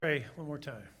Pray one more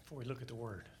time before we look at the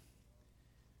Word.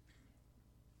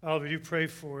 Father, we do pray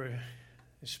for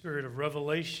a spirit of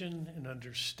revelation and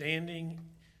understanding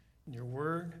in your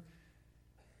Word.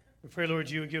 We pray, Lord,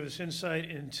 you would give us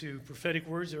insight into prophetic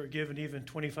words that were given even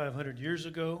 2,500 years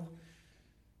ago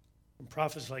from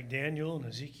prophets like Daniel and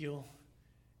Ezekiel,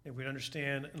 and we'd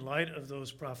understand in light of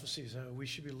those prophecies how we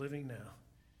should be living now.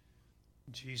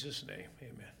 In Jesus' name,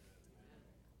 amen.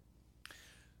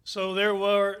 So there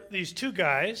were these two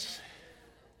guys.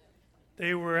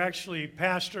 They were actually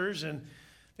pastors, and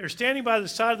they were standing by the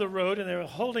side of the road, and they were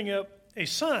holding up a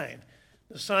sign.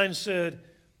 The sign said,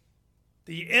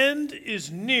 "The end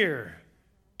is near.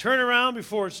 Turn around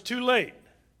before it's too late."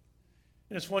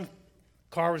 And this one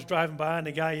car was driving by, and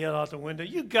the guy yelled out the window,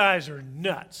 "You guys are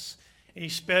nuts." And he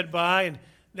sped by, and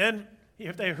then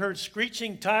they heard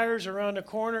screeching tires around the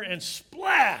corner, and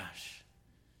splash!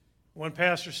 One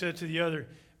pastor said to the other,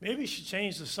 "Maybe you should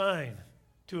change the sign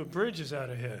to a bridge is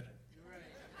out ahead."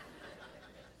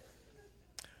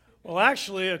 Well,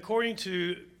 actually, according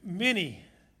to many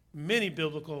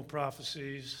biblical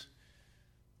prophecies,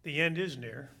 the end is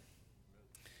near,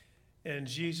 and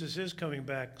Jesus is coming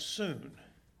back soon.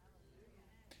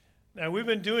 Now, we've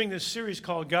been doing this series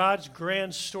called God's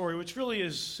Grand Story, which really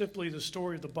is simply the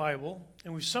story of the Bible,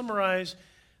 and we summarize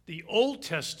the Old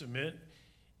Testament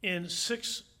in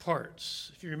 6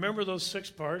 parts. If you remember, those 6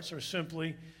 parts are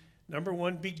simply, number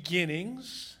 1,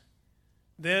 beginnings,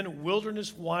 then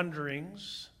wilderness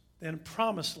wanderings, then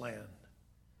promised land.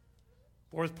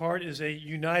 4th part is a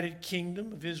united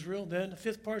kingdom of Israel. Then the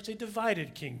 5th part is a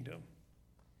divided kingdom.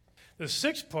 The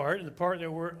 6th part, and the part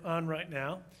that we're on right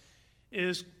now,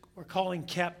 is we're calling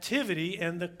captivity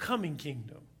and the coming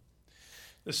kingdom.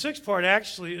 The 6th part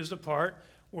actually is the part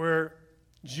where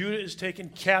Judah is taken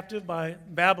captive by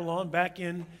Babylon back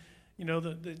in,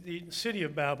 the city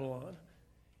of Babylon.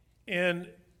 And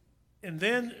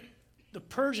then the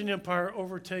Persian Empire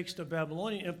overtakes the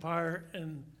Babylonian Empire,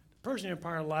 and the Persian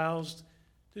Empire allows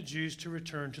the Jews to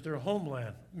return to their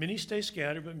homeland. Many stay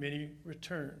scattered, but many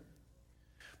return.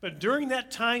 But during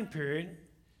that time period,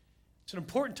 it's an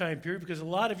important time period because a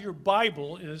lot of your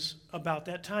Bible is about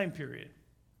that time period.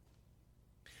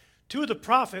 2 of the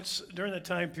prophets during that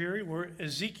time period were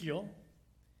Ezekiel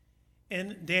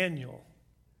and Daniel.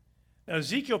 Now,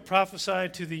 Ezekiel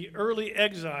prophesied to the early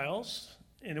exiles,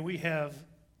 and we have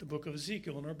the book of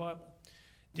Ezekiel in our Bible.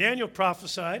 Daniel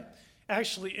prophesied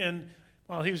actually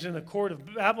while he was in the court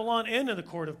of Babylon and in the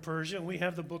court of Persia, and we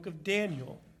have the book of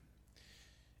Daniel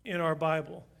in our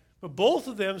Bible. But both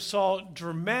of them saw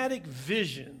dramatic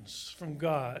visions from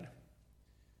God.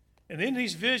 And in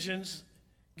these visions,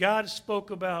 God spoke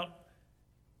about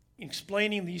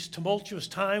explaining these tumultuous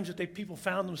times that people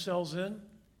found themselves in.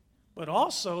 But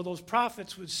also, those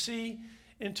prophets would see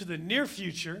into the near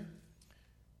future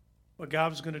what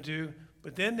God was going to do.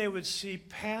 But then they would see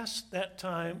past that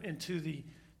time through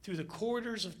the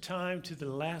corridors of time to the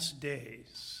last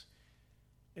days.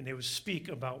 And they would speak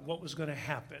about what was going to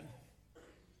happen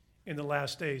in the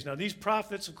last days. Now, these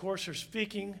prophets, of course, are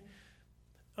speaking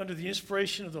under the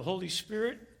inspiration of the Holy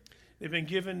Spirit. They've been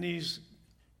given these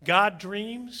God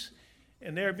dreams,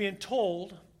 and they're being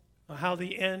told how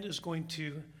the end is going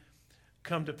to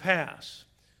come to pass.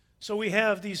 So we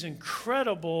have these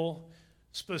incredible,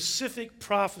 specific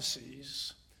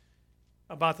prophecies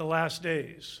about the last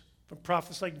days from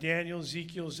prophets like Daniel,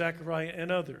 Ezekiel, Zechariah,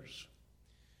 and others.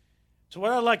 So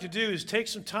what I'd like to do is take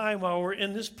some time while we're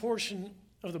in this portion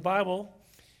of the Bible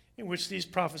in which these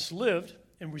prophets lived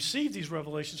and received these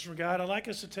revelations from God. I'd like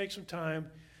us to take some time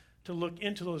to look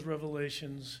into those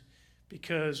revelations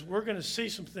because we're going to see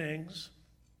some things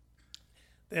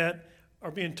that are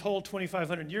being told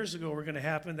 2,500 years ago were going to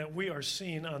happen that we are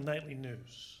seeing on nightly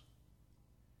news.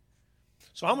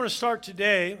 So I'm going to start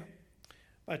today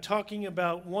by talking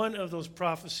about one of those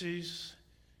prophecies.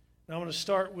 And I'm going to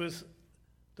start with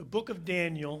the book of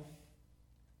Daniel,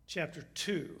 chapter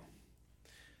 2.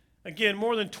 Again,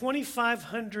 more than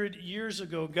 2,500 years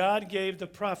ago, God gave the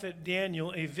prophet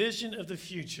Daniel a vision of the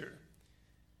future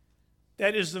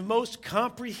that is the most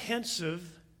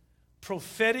comprehensive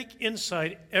prophetic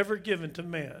insight ever given to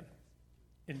man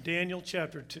in Daniel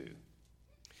chapter 2.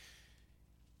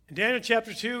 In Daniel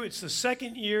chapter 2, it's the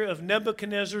 2nd year of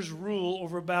Nebuchadnezzar's rule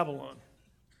over Babylon.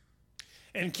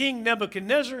 And King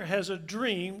Nebuchadnezzar has a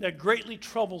dream that greatly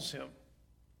troubles him.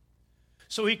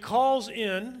 So he calls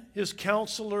in his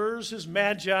counselors, his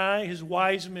magi, his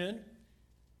wise men,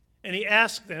 and he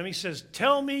asks them, he says,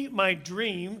 "Tell me my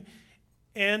dream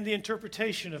and the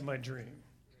interpretation of my dream."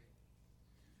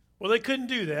 Well, they couldn't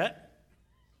do that.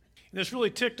 And this really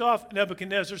ticked off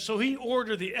Nebuchadnezzar, so he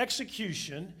ordered the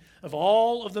execution of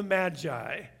all of the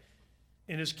Magi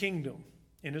in his kingdom,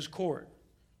 in his court.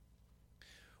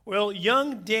 Well,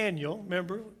 young Daniel,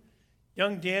 remember,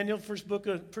 young Daniel, first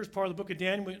part of the book of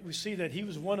Daniel, we see that he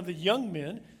was one of the young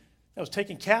men that was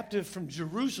taken captive from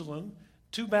Jerusalem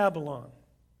to Babylon.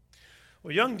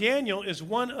 Well, young Daniel is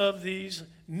one of these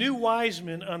new wise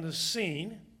men on the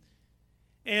scene,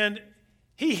 and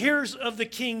he hears of the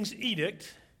king's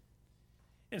edict,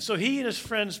 and so he and his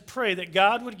friends pray that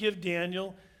God would give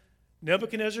Daniel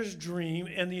Nebuchadnezzar's dream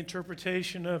and the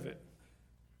interpretation of it.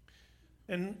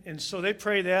 And so they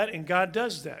pray that, and God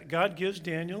does that. God gives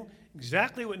Daniel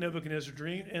exactly what Nebuchadnezzar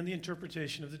dreamed and the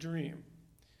interpretation of the dream.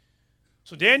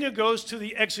 So Daniel goes to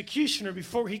the executioner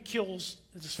before he kills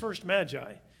his first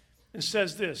Magi and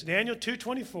says this, Daniel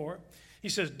 2:24, he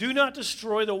says, "Do not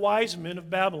destroy the wise men of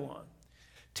Babylon.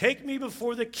 Take me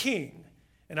before the king,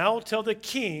 and I will tell the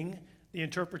king the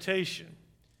interpretation."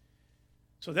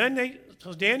 So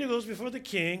Daniel goes before the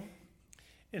king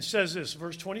and says this,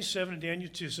 verse 27 of Daniel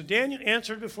 2. So Daniel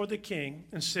answered before the king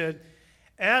and said,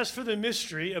 "As for the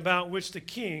mystery about which the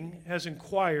king has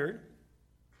inquired,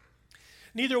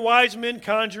 neither wise men,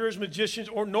 conjurers, magicians,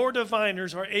 nor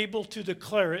diviners are able to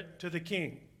declare it to the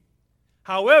king.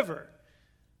 However,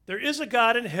 there is a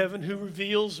God in heaven who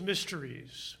reveals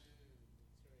mysteries.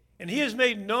 And he has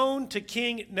made known to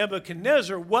King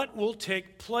Nebuchadnezzar what will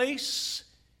take place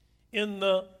in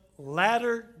the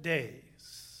latter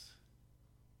days.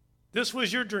 This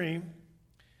was your dream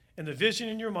and the vision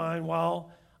in your mind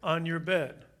while on your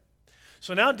bed."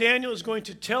 So now Daniel is going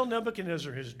to tell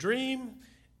Nebuchadnezzar his dream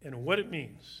and what it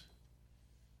means.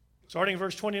 Starting in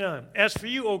verse 29. "As for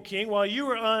you, O king,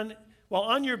 while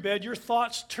on your bed, your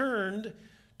thoughts turned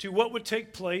to what would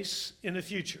take place in the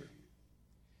future.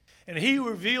 And he who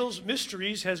reveals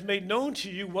mysteries has made known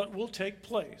to you what will take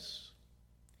place.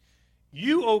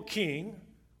 You, O king,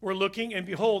 were looking, and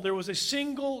behold, there was a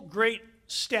single great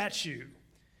statue.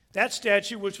 That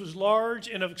statue, which was large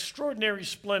and of extraordinary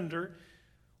splendor,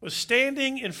 was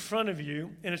standing in front of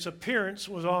you, and its appearance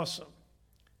was awesome.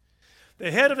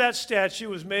 The head of that statue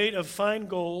was made of fine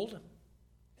gold,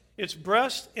 its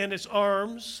breast and its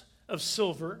arms of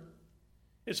silver,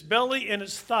 its belly and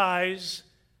its thighs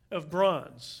of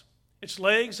bronze, its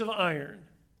legs of iron,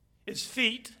 its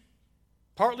feet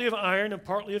partly of iron and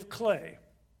partly of clay.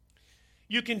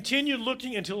 You continued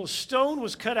looking until a stone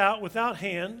was cut out without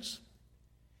hands,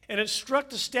 and it struck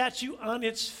the statue on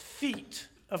its feet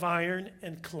of iron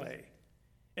and clay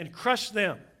and crushed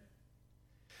them.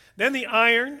 Then the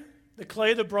iron, the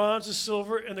clay, the bronze, the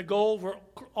silver, and the gold were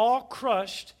all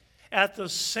crushed at the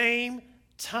same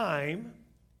time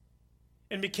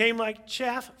and became like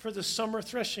chaff for the summer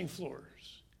threshing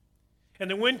floors. And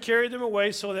the wind carried them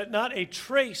away so that not a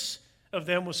trace of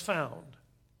them was found.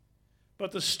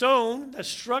 But the stone that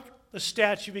struck the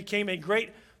statue became a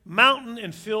great mountain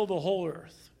and filled the whole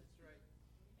earth."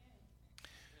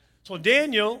 So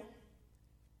Daniel,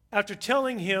 after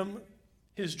telling him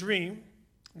his dream,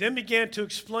 then began to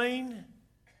explain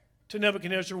to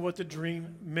Nebuchadnezzar what the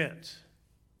dream meant.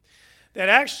 That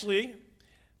actually,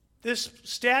 this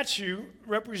statue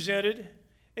represented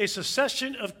a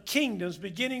succession of kingdoms,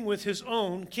 beginning with his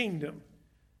own kingdom,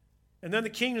 and then the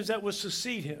kingdoms that would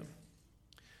succeed him.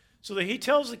 So that he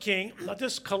tells the king that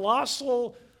this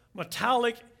colossal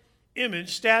metallic image,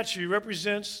 statue,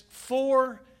 represents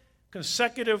 4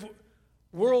 consecutive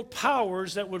world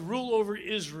powers that would rule over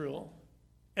Israel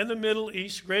and the Middle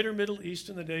East, greater Middle East,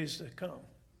 in the days to come.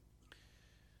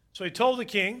 So he told the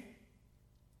king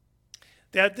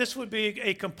that this would be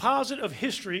a composite of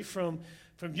history from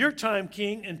your time,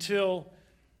 king, until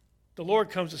the Lord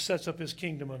comes and sets up his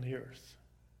kingdom on the earth.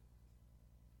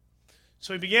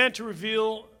 So he began to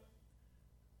reveal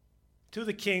to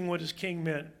the king what his king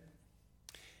meant.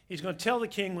 He's going to tell the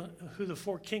king who the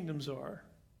 4 kingdoms are.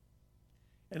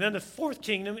 And then the 4th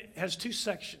kingdom has 2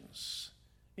 sections.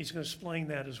 He's going to explain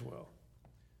that as well.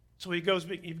 So he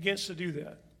begins to do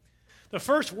that. The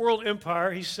first world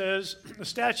empire, he says, the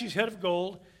statue's head of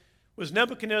gold, was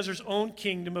Nebuchadnezzar's own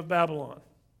kingdom of Babylon.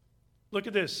 Look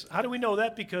at this. How do we know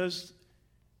that? Because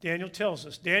Daniel tells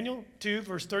us. Daniel 2,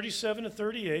 verse 37 and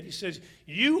 38, he says,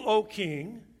 "You, O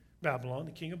king, Babylon,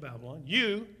 the king of Babylon,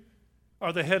 you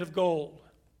are the head of gold."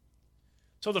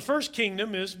 So the first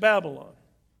kingdom is Babylon,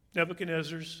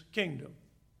 Nebuchadnezzar's kingdom.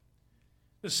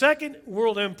 The second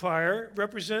world empire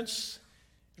represented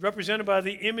by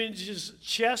the image's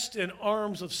chest and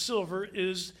arms of silver,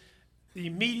 is the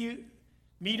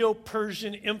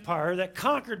Medo-Persian Empire that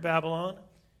conquered Babylon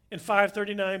in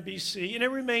 539 BC, and it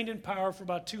remained in power for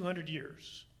about 200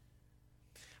 years.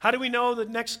 How do we know the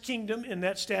next kingdom in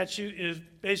that statute is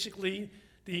basically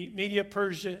the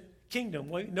Media-Persia kingdom?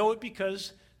 We know it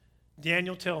because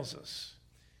Daniel tells us.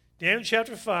 Daniel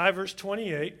chapter 5, verse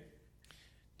 28,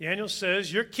 Daniel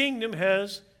says, your kingdom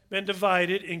has been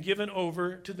divided and given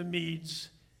over to the Medes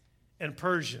and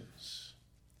Persians.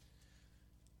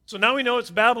 So now we know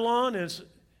it's Babylon, it's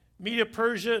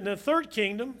Media-Persia, and the third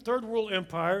kingdom, third world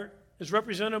empire, is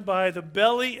represented by the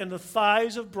belly and the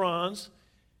thighs of bronze,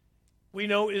 we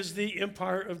know is the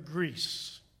empire of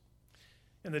Greece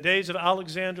in the days of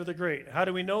Alexander the Great. How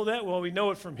do we know that? Well, we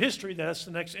know it from history, that's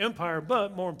the next empire,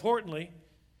 but more importantly,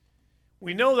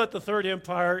 we know that the third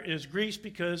empire is Greece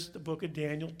because the book of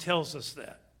Daniel tells us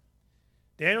that.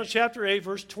 Daniel chapter 8,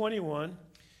 verse 21,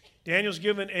 Daniel's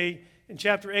given in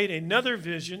chapter 8 another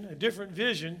vision, a different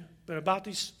vision, but about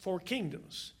these four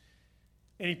kingdoms.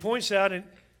 And he points out in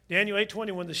Daniel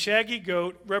 8:21, the shaggy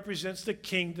goat represents the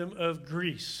kingdom of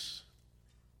Greece.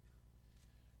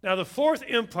 Now, the fourth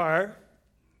empire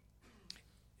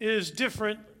is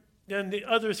different than the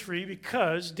other three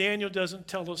because Daniel doesn't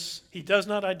tell us, he does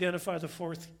not identify the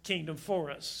fourth kingdom for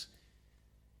us.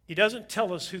 He doesn't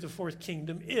tell us who the fourth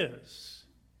kingdom is.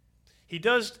 He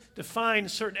does define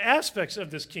certain aspects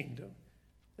of this kingdom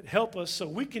that help us so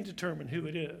we can determine who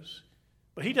it is.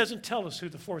 But he doesn't tell us who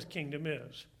the fourth kingdom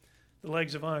is, the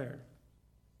legs of iron.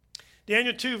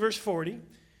 Daniel 2, verse 40,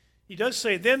 he does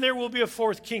say, then there will be a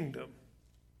fourth kingdom,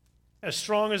 as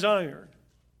strong as iron,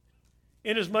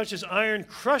 inasmuch as iron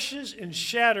crushes and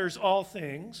shatters all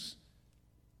things.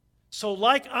 So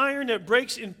like iron that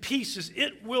breaks in pieces,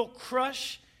 it will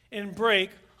crush and break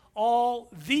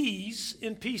all these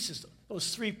in pieces,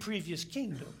 those three previous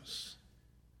kingdoms.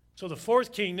 So the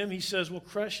fourth kingdom, he says, will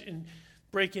crush and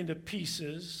break into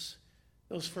pieces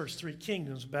those first three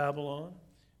kingdoms, Babylon,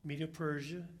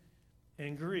 Media-Persia,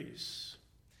 and Greece.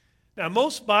 Now,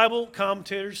 most Bible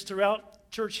commentators throughout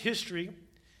church history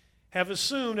have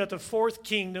assumed that the fourth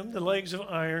kingdom, the legs of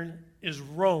iron, is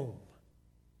Rome,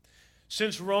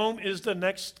 since Rome is the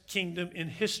next kingdom in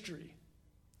history.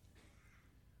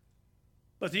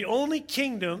 But the only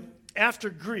kingdom after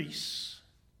Greece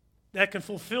that can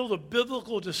fulfill the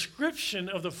biblical description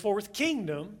of the fourth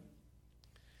kingdom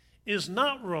is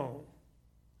not Rome.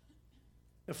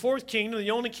 The fourth kingdom,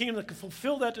 the only kingdom that can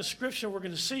fulfill that description we're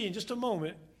going to see in just a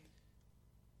moment,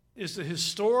 is the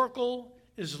historical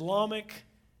Islamic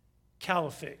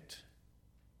Caliphate.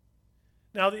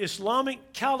 Now, the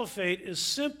Islamic Caliphate is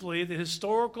simply the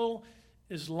historical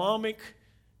Islamic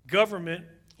government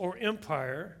or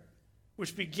empire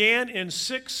which began in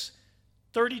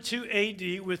 632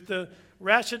 AD with the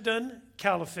Rashidun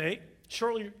Caliphate,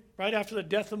 shortly right after the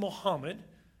death of Muhammad,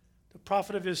 the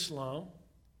prophet of Islam,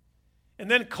 and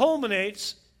then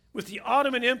culminates with the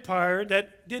Ottoman Empire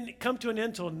that didn't come to an end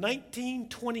until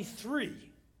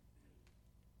 1923.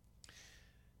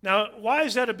 Now, why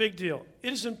is that a big deal?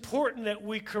 It is important that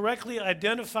we correctly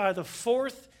identify the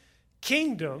fourth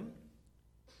kingdom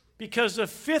because the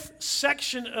fifth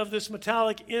section of this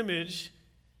metallic image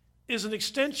is an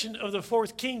extension of the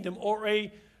fourth kingdom or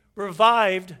a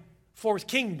revived fourth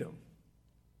kingdom.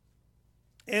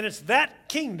 And it's that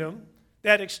kingdom,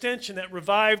 that extension, that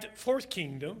revived fourth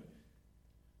kingdom,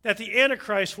 that the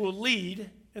Antichrist will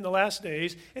lead in the last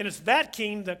days, and it's that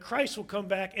kingdom that Christ will come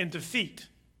back and defeat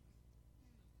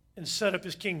and set up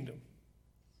his kingdom.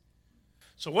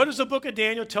 So what does the book of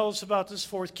Daniel tell us about this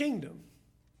fourth kingdom?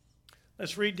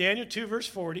 Let's read Daniel 2, verse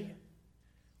 40.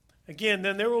 Again,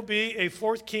 then there will be a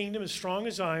fourth kingdom as strong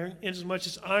as iron, inasmuch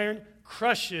as iron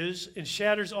crushes and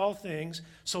shatters all things.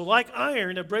 So like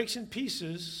iron that breaks in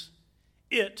pieces,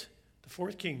 it, the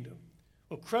fourth kingdom,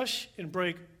 will crush and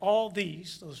break all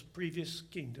these, those previous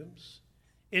kingdoms,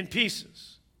 in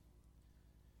pieces.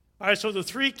 All right, so the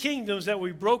three kingdoms that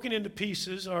we've broken into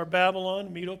pieces are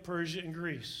Babylon, Medo-Persia, and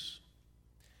Greece.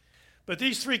 But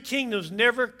these three kingdoms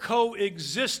never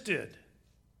coexisted,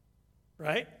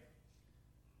 right?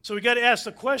 So we got to ask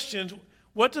the questions,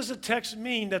 what does the text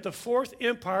mean that the fourth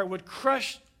empire would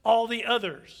crush all the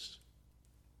others?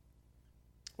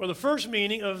 Well, the first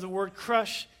meaning of the word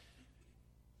crush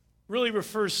really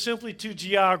refers simply to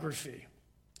geography.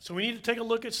 So we need to take a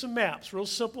look at some maps, real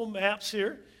simple maps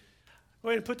here. Go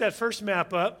ahead and put that first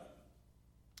map up.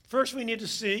 First we need to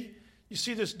see, you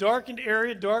see this darkened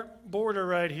area, dark border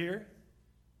right here.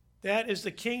 That is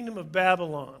the kingdom of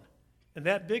Babylon. And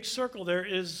that big circle there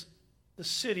is the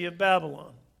city of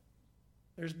Babylon.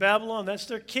 There's Babylon, that's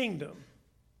their kingdom.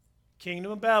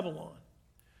 Kingdom of Babylon.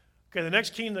 Okay, the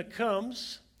next kingdom that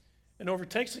comes and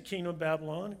overtakes the kingdom of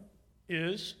Babylon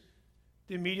is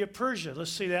the Media-Persia.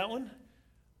 Let's see that one.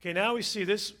 Okay, now we see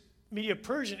this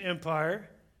Media-Persian empire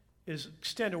is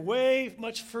extended way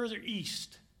much further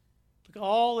east. Look at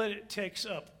all that it takes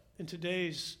up in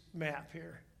today's map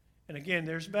here. And again,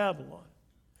 there's Babylon.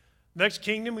 Next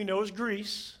kingdom we know is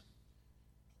Greece.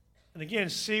 And again,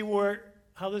 see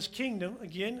how this kingdom,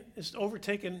 again, is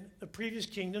overtaken the previous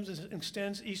kingdoms and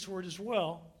extends eastward as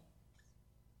well.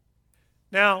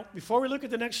 Now, before we look at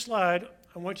the next slide,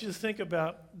 I want you to think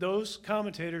about those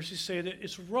commentators who say that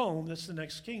it's Rome that's the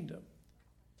next kingdom.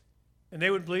 And they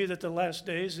would believe that the last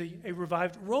days, a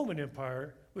revived Roman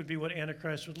Empire would be what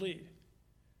Antichrist would lead.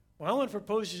 Well, I want to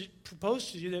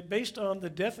propose to you that based on the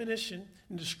definition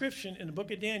and description in the book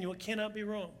of Daniel, it cannot be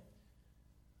Rome.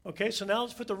 Okay, so now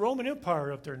let's put the Roman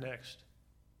Empire up there next.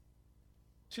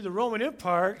 See, the Roman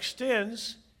Empire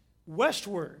extends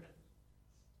westward.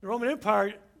 The Roman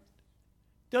Empire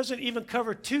doesn't even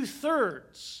cover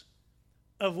 2/3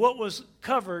 of what was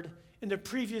covered in the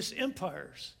previous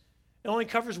empires. It only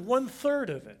covers 1/3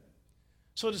 of it.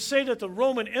 So to say that the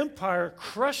Roman Empire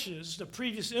crushes the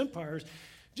previous empires,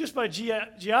 just by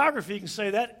geography, you can say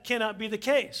that cannot be the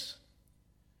case.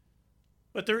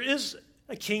 But there is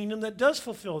a kingdom that does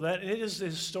fulfill that, and it is the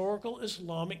historical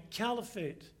Islamic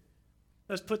Caliphate.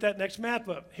 Let's put that next map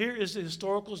up. Here is the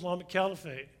historical Islamic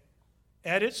Caliphate.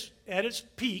 At its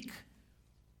peak,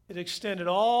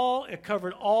 it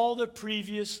covered all the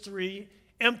previous 3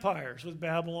 empires with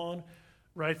Babylon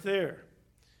right there.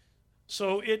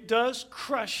 So it does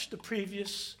crush the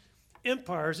previous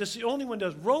empires. It's the only one that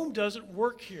does. Rome doesn't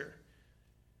work here.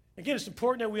 Again, it's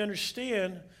important that we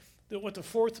understand that what the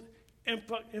 4th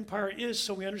empire is,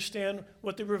 so we understand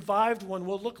what the revived one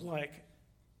will look like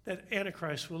that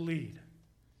Antichrist will lead.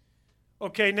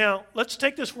 Okay, now let's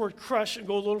take this word crush and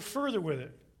go a little further with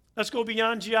it. Let's go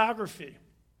beyond geography.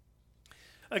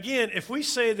 Again, if we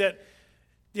say that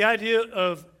the idea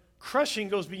of crushing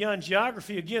goes beyond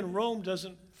geography, again, Rome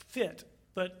doesn't fit,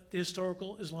 but the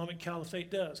historical Islamic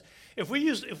Caliphate does. If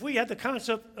we had the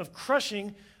concept of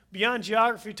crushing beyond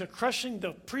geography to crushing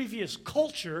the previous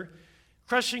culture,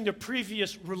 crushing the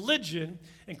previous religion,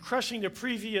 and crushing the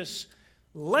previous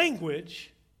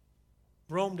language,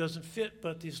 Rome doesn't fit,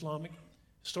 but the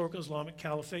historical Islamic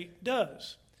Caliphate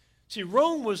does. See,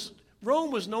 Rome was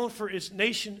known for its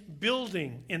nation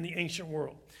building in the ancient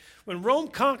world. When Rome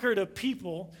conquered a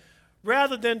people,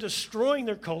 rather than destroying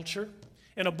their culture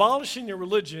and abolishing their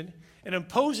religion and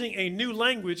imposing a new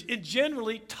language, it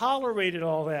generally tolerated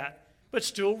all that, but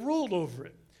still ruled over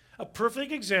it. A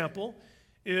perfect example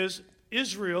is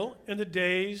Israel in the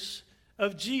days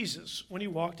of Jesus when he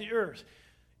walked the earth.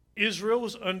 Israel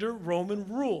was under Roman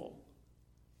rule.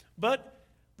 But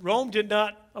Rome did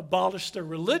not abolish their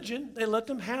religion. They let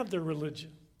them have their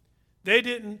religion. They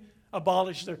didn't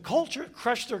abolish their culture,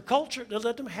 crush their culture. They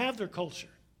let them have their culture.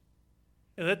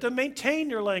 And let them maintain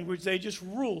their language. They just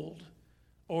ruled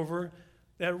over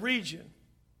that region.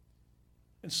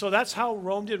 And so that's how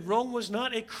Rome did. Rome was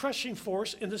not a crushing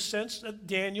force in the sense that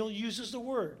Daniel uses the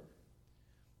word.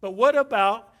 But what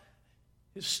about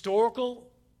the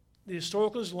historical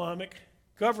Islamic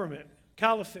government,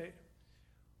 caliphate?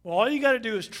 Well, all you got to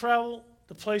do is travel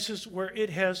the places where it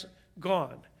has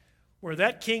gone, where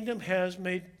that kingdom has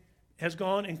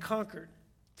gone and conquered.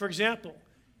 For example,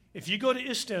 if you go to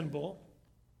Istanbul,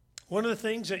 one of the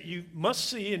things that you must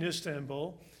see in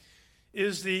Istanbul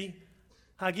is the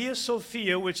Hagia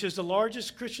Sophia, which is the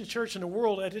largest Christian church in the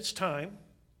world at its time.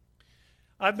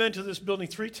 I've been to this building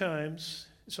 3 times.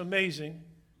 It's amazing.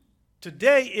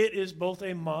 Today, it is both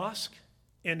a mosque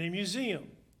and a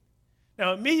museum.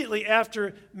 Now, immediately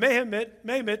after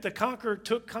Mehmet the Conqueror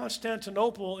took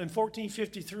Constantinople in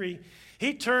 1453,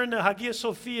 he turned the Hagia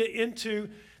Sophia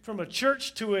from a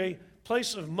church to a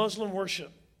place of Muslim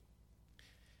worship.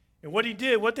 And what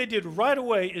they did right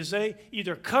away is they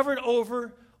either covered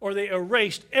over or they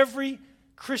erased every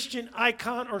Christian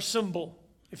icon or symbol.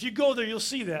 If you go there, you'll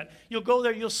see that. You'll go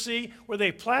there, you'll see where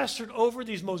they plastered over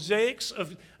these mosaics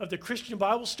of the Christian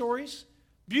Bible stories.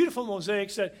 Beautiful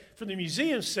mosaics that, for the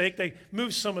museum's sake, they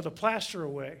moved some of the plaster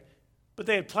away. But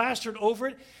they had plastered over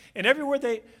it, and everywhere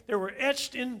they were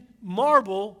etched in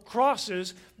marble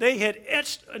crosses, they had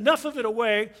etched enough of it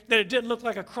away that it didn't look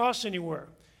like a cross anywhere.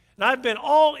 And I've been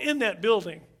all in that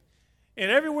building,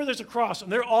 and everywhere there's a cross,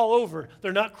 and they're all over.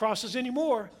 They're not crosses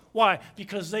anymore. Why?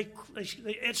 Because they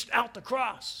etched out the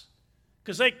cross.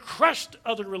 Because they crushed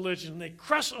other religions, they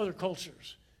crushed other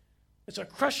cultures. It's a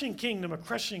crushing kingdom, a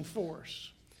crushing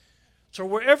force. So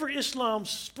wherever Islam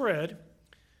spread,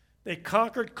 they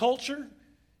conquered culture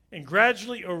and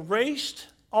gradually erased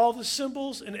all the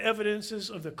symbols and evidences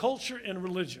of the culture and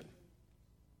religion.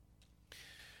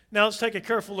 Now let's take a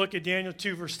careful look at Daniel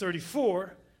 2, verse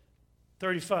 34,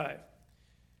 35.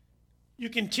 You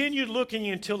continued looking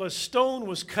until a stone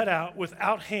was cut out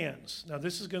without hands. Now,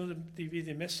 this is going to be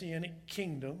the Messianic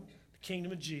kingdom, the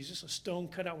kingdom of Jesus, a stone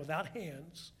cut out without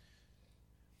hands.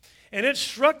 And it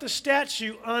struck the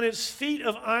statue on its feet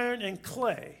of iron and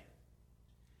clay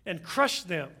and crushed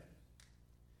them.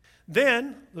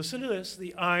 Then, listen to this,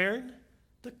 the iron,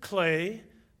 the clay,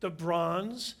 the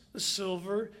bronze, the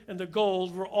silver, and the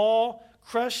gold were all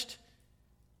crushed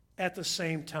at the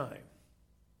same time,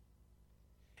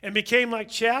 and became like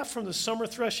chaff from the summer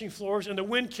threshing floors, and the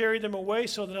wind carried them away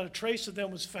so that not a trace of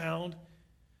them was found.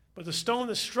 But the stone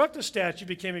that struck the statue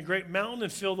became a great mountain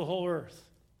and filled the whole earth.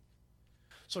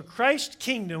 So Christ's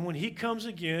kingdom, when he comes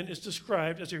again, is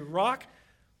described as a rock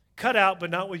cut out but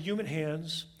not with human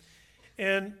hands.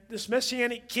 And this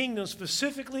Messianic kingdom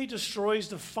specifically destroys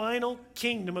the final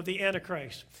kingdom of the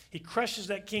Antichrist. He crushes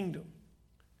that kingdom.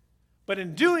 But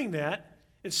in doing that,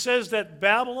 it says that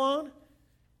Babylon,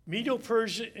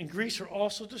 Medo-Persia, and Greece are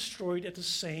also destroyed at the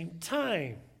same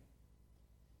time.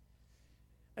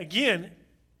 Again,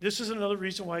 this is another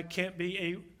reason why it can't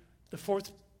be the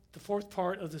fourth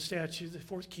part of the statue, the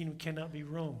fourth kingdom cannot be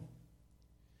Rome.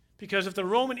 Because if the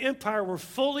Roman Empire were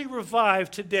fully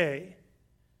revived today,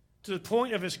 to the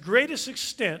point of its greatest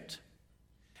extent,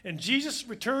 and Jesus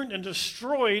returned and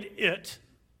destroyed it,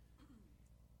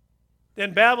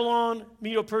 then Babylon,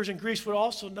 Medo-Persia, and Greece would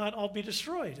also not all be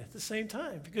destroyed at the same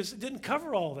time, because it didn't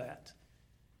cover all that.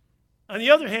 On the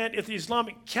other hand, if the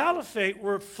Islamic Caliphate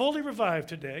were fully revived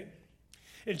today,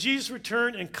 and Jesus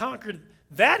returned and conquered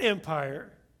that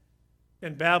empire,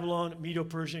 then Babylon,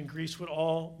 Medo-Persia, and Greece would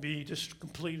all be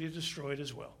completely destroyed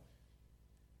as well.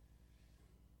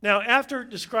 Now, after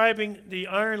describing the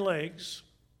iron legs,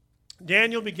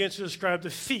 Daniel begins to describe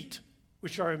the feet,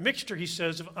 which are a mixture, he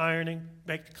says, of iron and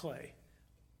baked clay.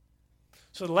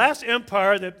 So the last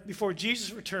empire that before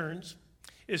Jesus returns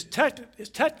is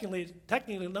technically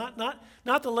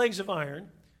not the legs of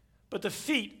iron, but the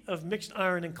feet of mixed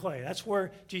iron and clay. That's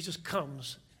where Jesus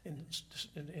comes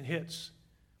and hits.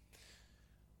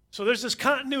 So there's this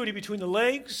continuity between the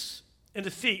legs and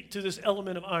the feet to this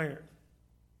element of iron.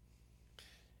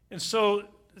 And so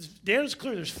Daniel's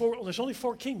clear, there's only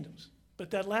 4 kingdoms,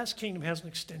 but that last kingdom has an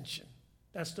extension.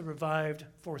 That's the revived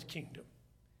 4th kingdom.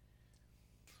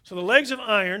 So the legs of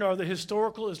iron are the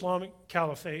historical Islamic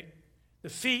Caliphate. The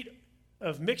feet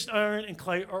of mixed iron and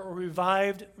clay are a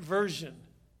revived version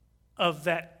of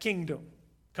that kingdom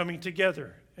coming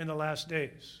together in the last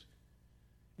days.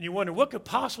 And you wonder, what could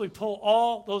possibly pull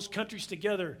all those countries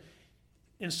together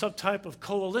in some type of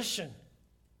coalition?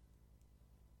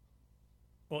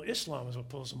 Well, Islam is what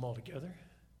pulls them all together.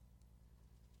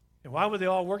 And why would they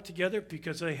all work together?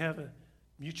 Because they have a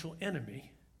mutual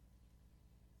enemy,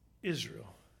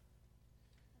 Israel.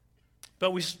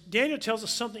 But Daniel tells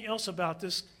us something else about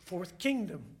this 4th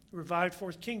kingdom, revived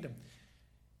 4th kingdom.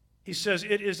 He says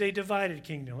it is a divided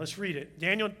kingdom. Let's read it.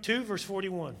 Daniel 2, verse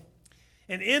 41.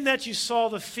 And in that you saw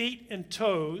the feet and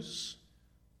toes,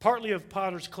 partly of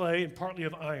potter's clay and partly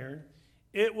of iron,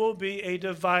 it will be a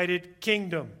divided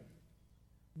kingdom.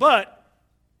 But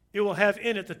it will have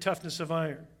in it the toughness of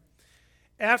iron.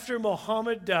 After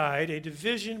Muhammad died, a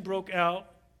division broke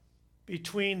out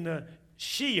between the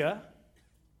Shia,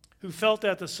 who felt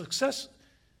that the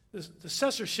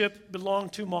successorship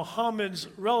belonged to Muhammad's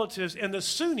relatives, and the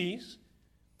Sunnis,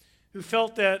 who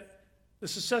felt that the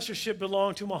successorship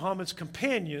belonged to Muhammad's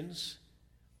companions.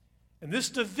 And this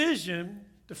division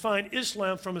defined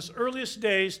Islam from its earliest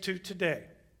days to today.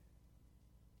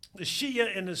 The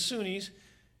Shia and the Sunnis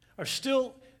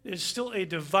there's still a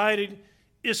divided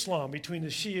Islam between the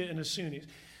Shia and the Sunnis.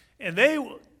 And they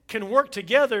can work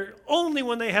together only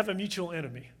when they have a mutual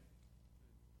enemy.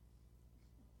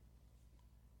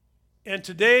 And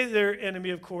today their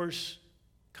enemy, of course,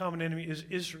 common enemy is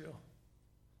Israel.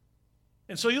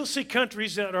 And so you'll see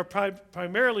countries that are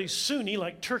primarily Sunni,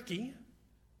 like Turkey,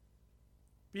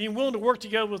 being willing to work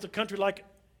together with a country like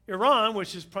Iran,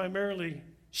 which is primarily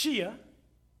Shia,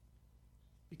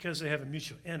 because they have a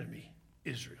mutual enemy,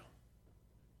 Israel.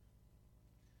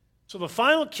 So the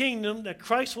final kingdom that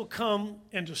Christ will come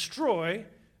and destroy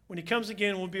when he comes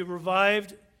again will be a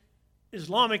revived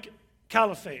Islamic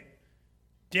caliphate.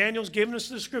 Daniel's given us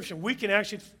the description. We can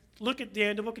actually look at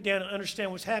the book of Daniel and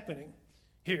understand what's happening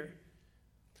here.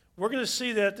 We're going to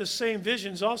see that the same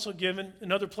vision is also given in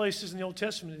other places in the Old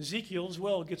Testament. Ezekiel as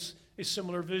well gets a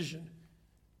similar vision.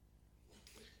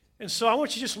 And so I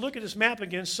want you to just look at this map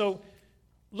again. So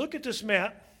look at this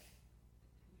map.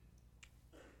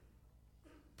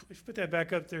 Put that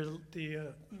back up there.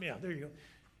 Yeah, there you go.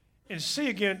 And see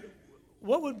again,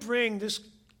 what would bring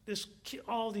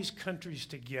all these countries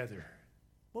together?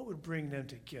 What would bring them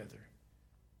together?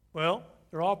 Well,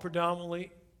 they're all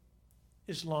predominantly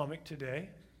Islamic today.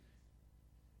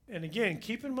 And again,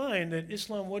 keep in mind that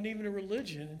Islam wasn't even a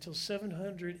religion until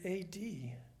 700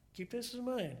 A.D. Keep this in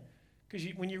mind. Because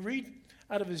when you read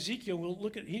out of Ezekiel, we'll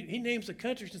look at, he names the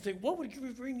countries and think, what would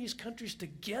bring these countries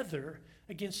together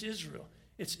against Israel?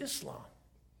 It's Islam.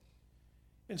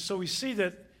 And so we see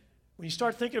that when you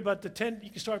start thinking about the 10, you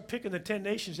can start picking the 10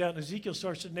 nations out, and Ezekiel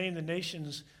starts to name the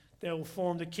nations that will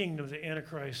form the kingdom the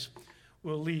Antichrist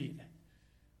will lead.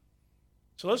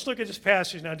 So let's look at this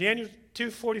passage now, Daniel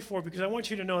 2:44, because I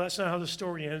want you to know that's not how the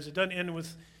story ends. It doesn't end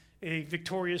with a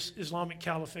victorious Islamic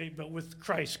caliphate, but with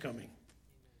Christ coming.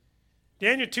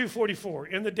 Daniel 2:44,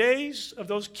 in the days of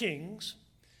those kings,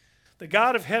 the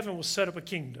God of heaven will set up a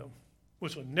kingdom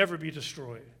which will never be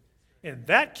destroyed. And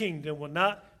that kingdom will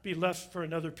not be left for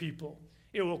another people.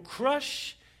 It will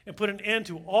crush and put an end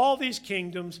to all these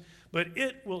kingdoms, but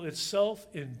it will itself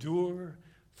endure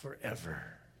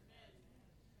forever.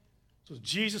 So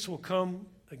Jesus will come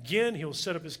again. He will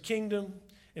set up his kingdom,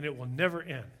 and it will never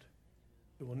end.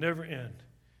 It will never end.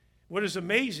 What is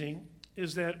amazing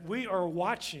is that we are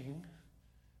watching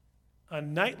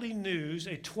on nightly news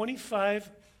a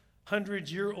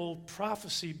 2,500-year-old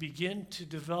prophecy begin to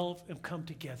develop and come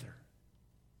together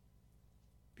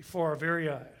before our very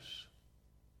eyes.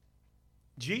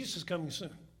 Jesus is coming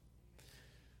soon.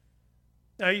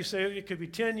 Now you say it could be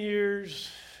 10 years,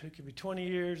 it could be 20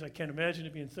 years. I can't imagine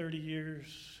it being 30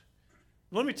 years.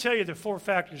 Let me tell you the four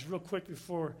factors real quick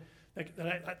before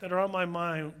that are on my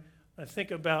mind. I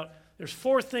think about there's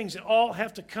four things that all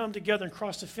have to come together and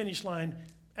cross the finish line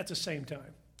at the same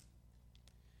time.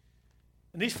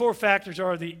 And these four factors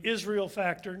are the Israel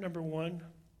factor, number one,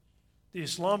 the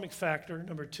Islamic factor,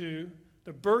 number two,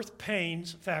 the birth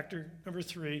pains factor, number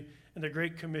three, and the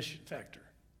Great Commission factor,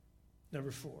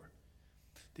 number four.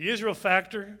 The Israel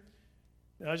factor,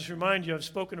 I'll just remind you, I've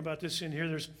spoken about this in here.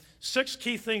 There's 6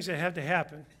 key things that have to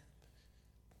happen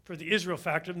for the Israel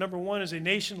factor. Number one is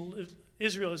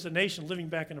Israel is a nation living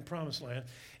back in the Promised Land.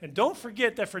 And don't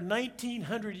forget that for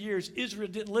 1,900 years, Israel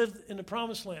didn't live in the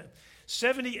Promised Land.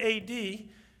 70 A.D.,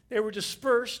 they were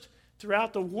dispersed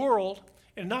throughout the world,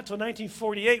 and not until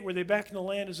 1948 were they back in the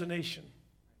land as a nation.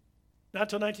 Not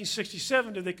until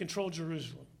 1967 did they control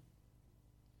Jerusalem.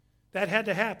 That had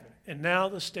to happen, and now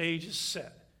the stage is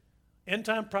set.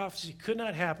 End-time prophecy could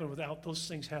not happen without those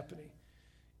things happening.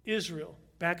 Israel,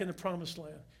 back in the Promised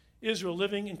Land. Israel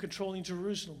living and controlling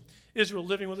Jerusalem. Israel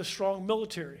living with a strong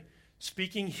military,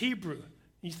 speaking Hebrew.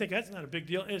 You think that's not a big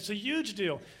deal? It's a huge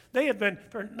deal. They have been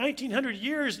for 1,900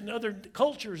 years in other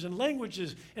cultures and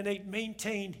languages, and they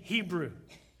maintained Hebrew.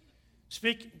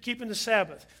 Keeping the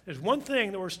Sabbath. There's one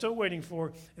thing that we're still waiting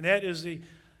for, and that is a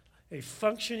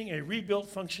rebuilt,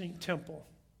 functioning temple.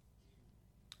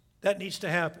 That needs to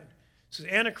happen. So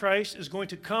the Antichrist is going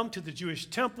to come to the Jewish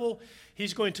temple.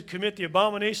 He's going to commit the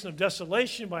abomination of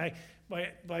desolation by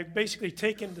basically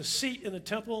taking the seat in the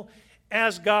temple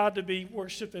as God, to be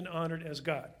worshiped and honored as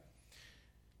God.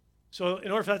 So in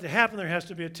order for that to happen, there has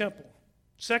to be a temple.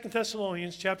 2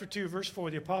 Thessalonians chapter 2, verse 4,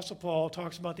 the Apostle Paul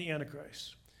talks about the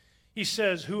Antichrist. He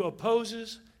says, who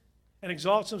opposes and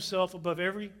exalts himself above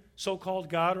every so-called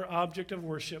God or object of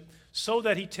worship, so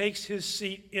that he takes his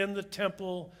seat in the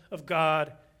temple of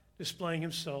God, displaying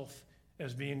himself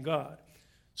as being God.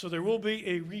 So there will be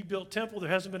a rebuilt temple. There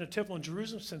hasn't been a temple in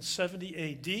Jerusalem since 70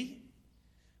 A.D.,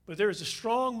 but there is a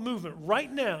strong movement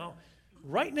right now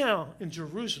in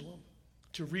Jerusalem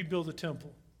to rebuild the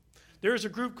temple. There is a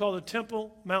group called the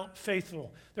Temple Mount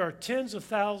Faithful. There are tens of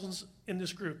thousands in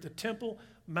this group, the Temple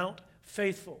Mount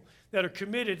Faithful, that are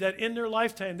committed that in their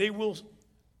lifetime they will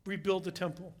rebuild the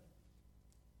temple.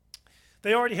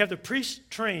 They already have the priests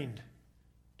trained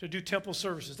to do temple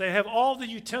services. They have all the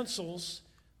utensils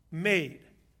made.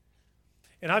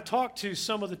 And I talked to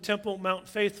some of the Temple Mount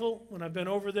Faithful when I've been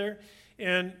over there,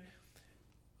 and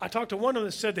I talked to one of them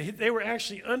that said that they were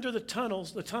actually under the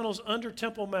tunnels under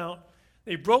Temple Mount.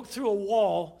 They broke through a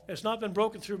wall that's not been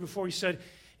broken through before. He said,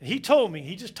 and he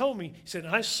just told me, he said,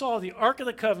 I saw the Ark of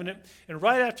the Covenant, and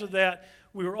right after that,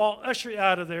 we were all ushered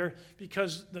out of there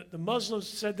because the Muslims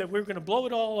said that we were going to blow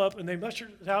it all up, and they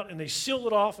ushered it out, and they sealed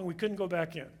it off, and we couldn't go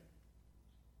back in.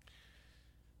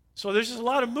 So there's just a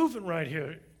lot of movement right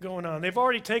here going on. They've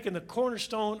already taken the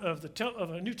cornerstone of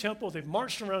a new temple. They've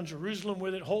marched around Jerusalem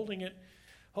with it, holding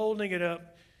it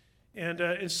up.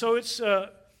 And so it's, and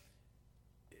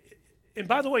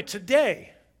by the way,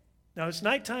 today, now it's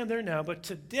nighttime there now, but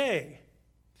today,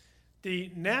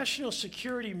 the National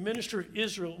Security Minister of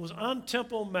Israel was on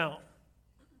Temple Mount,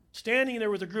 standing there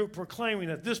with a group proclaiming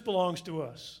that this belongs to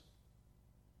us.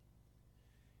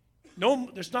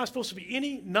 No, there's not supposed to be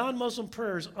any non-Muslim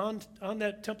prayers on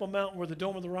that Temple Mount where the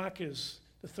Dome of the Rock is,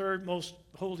 the third most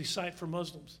holy site for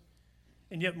Muslims.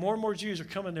 And yet more and more Jews are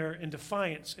coming there in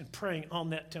defiance and praying on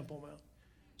that Temple Mount.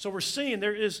 So we're seeing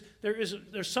there's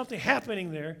something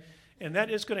happening there, and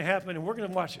that is going to happen, and we're going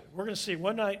to watch it. We're going to see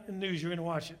one night in the news, you're going to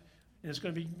watch it, and it's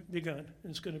going to be begun, and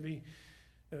it's going to be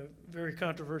very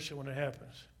controversial when it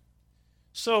happens.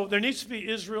 So there needs to be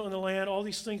Israel in the land. All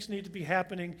these things need to be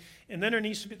happening, and then they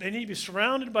need to be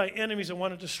surrounded by enemies that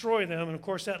want to destroy them, and of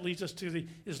course that leads us to the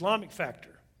Islamic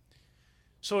factor.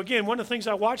 So again, one of the things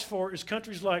I watch for is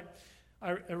countries like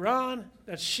Iran,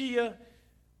 that's Shia,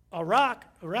 Iraq,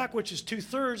 which is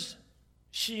 2/3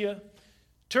 Shia,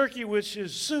 Turkey, which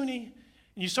is Sunni,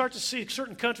 and you start to see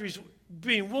certain countries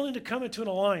being willing to come into an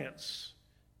alliance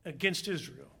against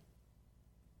Israel.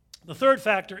 The third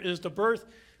factor is the birth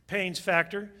pains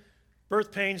factor.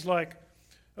 Birth pains like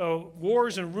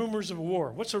wars and rumors of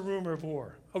war. What's a rumor of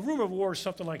war? A rumor of war is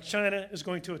something like China is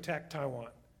going to attack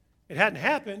Taiwan. It hadn't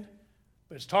happened,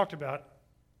 but it's talked about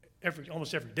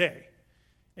almost every day.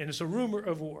 And it's a rumor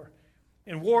of war.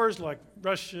 And wars like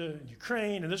Russia and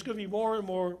Ukraine, and there's going to be more and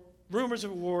more rumors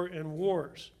of war and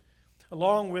wars,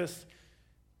 along with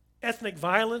ethnic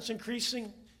violence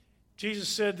increasing. Jesus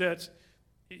said that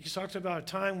he talked about a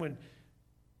time when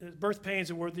birth pains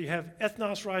and where you have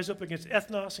ethnos rise up against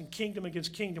ethnos and kingdom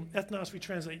against kingdom. Ethnos we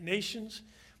translate nations,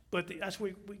 but that's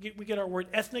where we get our word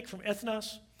ethnic from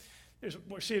ethnos.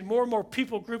 We're seeing more and more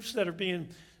people groups that are being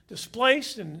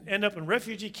displaced and end up in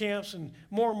refugee camps, and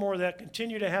more of that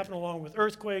continue to happen along with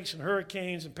earthquakes and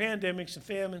hurricanes and pandemics and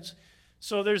famines.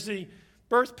 So there's the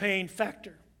birth pain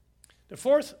factor. The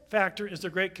fourth factor is the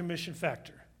Great Commission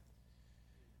factor.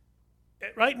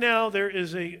 Right now there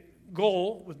is a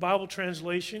goal with Bible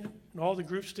translation and all the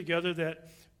groups together that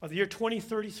by the year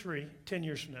 2033, 10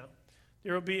 years from now,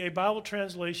 there will be a Bible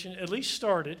translation at least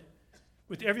started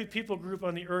with every people group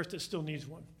on the earth that still needs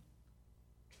one.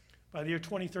 By the year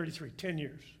 2033, 10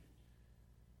 years.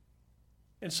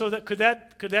 And so could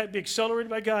that be accelerated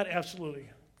by God? Absolutely.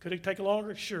 Could it take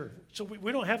longer? Sure. So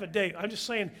we don't have a date. I'm just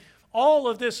saying all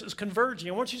of this is converging.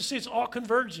 I want you to see it's all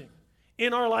converging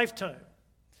in our lifetime.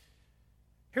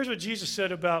 Here's what Jesus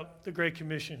said about the Great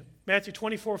Commission. Matthew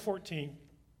 24:14.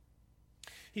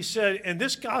 He said, "And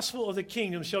this gospel of the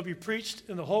kingdom shall be preached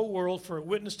in the whole world for a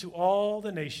witness to all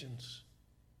the nations,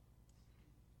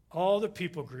 all the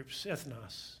people groups,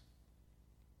 ethnos.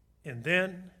 And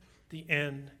then the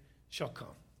end shall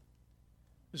come."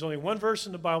 There's only one verse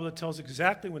in the Bible that tells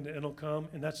exactly when the end will come,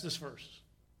 and that's this verse.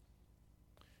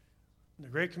 And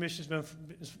the Great Commission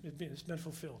has been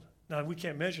fulfilled. Now, we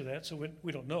can't measure that, so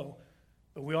we don't know.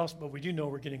 But we do know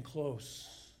we're getting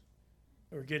close.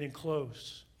 We're getting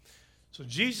close. So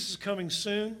Jesus is coming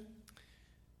soon.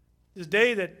 This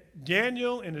day that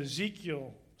Daniel and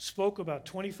Ezekiel spoke about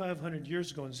 2,500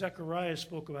 years ago, and Zechariah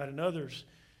spoke about, and others,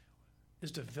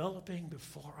 is developing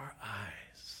before our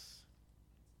eyes.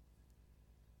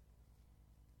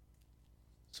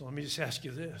 So let me just ask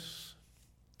you this.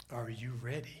 Are you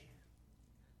ready?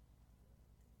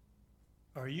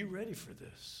 Are you ready for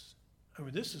this? I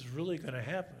mean, this is really going to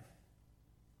happen.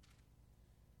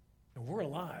 And we're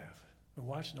alive. We're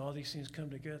watching all these things come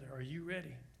together. Are you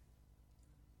ready?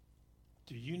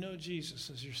 Do you know Jesus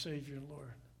as your Savior and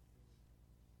Lord?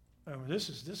 I mean,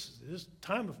 this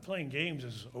time of playing games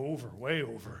is over, way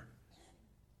over.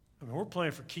 I mean, we're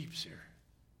playing for keeps here.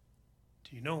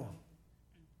 Do you know him?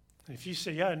 And if you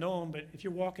say, yeah, I know him, but if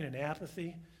you're walking in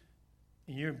apathy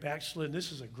and you're in backsliding,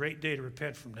 this is a great day to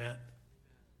repent from that.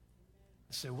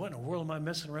 And say, what in the world am I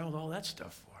messing around with all that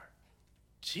stuff for?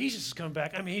 Jesus is coming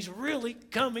back. I mean, he's really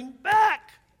coming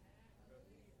back.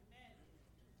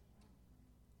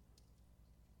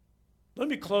 Let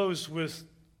me close with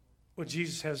what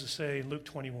Jesus has to say in Luke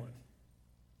 21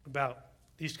 about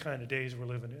these kind of days we're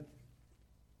living in.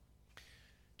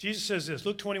 Jesus says this,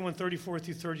 Luke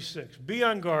 21:34-36. "Be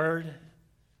on guard,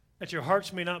 that your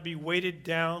hearts may not be weighted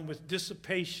down with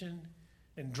dissipation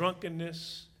and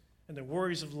drunkenness and the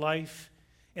worries of life,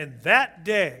 and that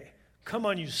day come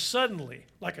on you suddenly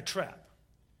like a trap.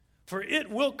 For it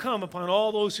will come upon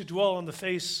all those who dwell on the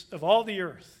face of all the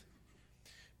earth.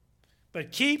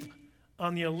 But keep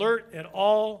on the alert at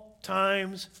all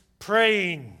times,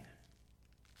 praying,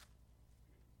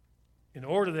 in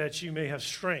order that you may have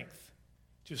strength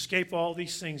to escape all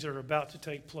these things that are about to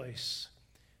take place,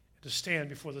 and to stand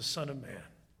before the Son of Man."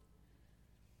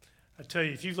 I tell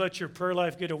you, if you've let your prayer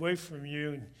life get away from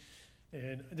you,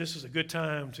 and this is a good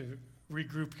time to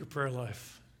regroup your prayer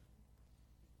life.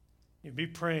 You be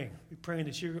praying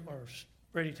that you are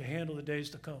ready to handle the days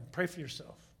to come. Pray for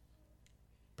yourself.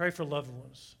 Pray for loved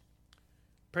ones.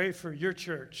 Pray for your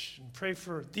church and pray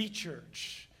for the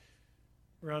church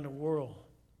around the world.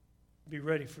 Be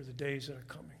ready for the days that are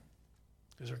coming,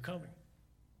 because they're coming.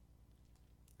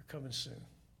 They're coming soon.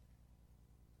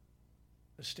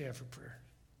 Let's stand for prayer.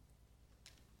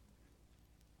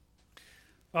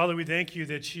 Father, we thank you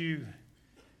that you,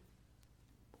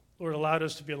 Lord, allowed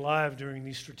us to be alive during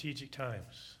these strategic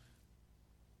times.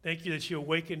 Thank you that you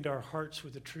awakened our hearts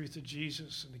with the truth of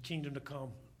Jesus and the kingdom to come.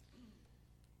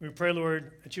 We pray,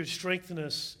 Lord, that you would strengthen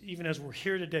us even as we're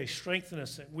here today. Strengthen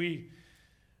us that we,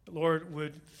 Lord,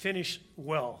 would finish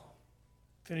well,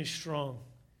 finish strong.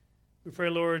 We pray,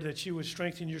 Lord, that you would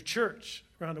strengthen your church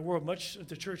around the world. Much of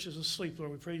the church is asleep,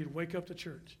 Lord. We pray you'd wake up the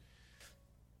church.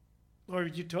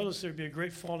 Lord, you told us there'd be a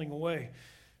great falling away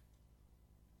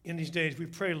in these days. We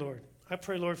pray, Lord. I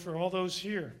pray, Lord, for all those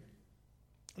here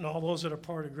and all those that are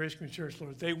part of Grace Community Church,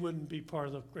 Lord, they wouldn't be part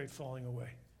of the great falling away.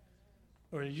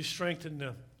 Lord, you strengthen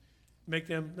them. Make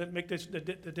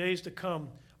the days to come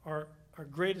the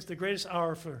greatest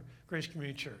hour for Grace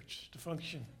Community Church to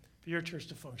function, for your church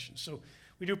to function. So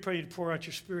we do pray you to pour out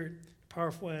your Spirit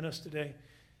powerfully on us today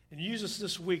and use us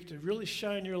this week to really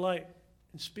shine your light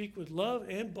and speak with love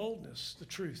and boldness the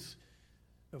truth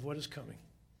of what is coming.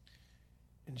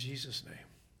 In Jesus' name.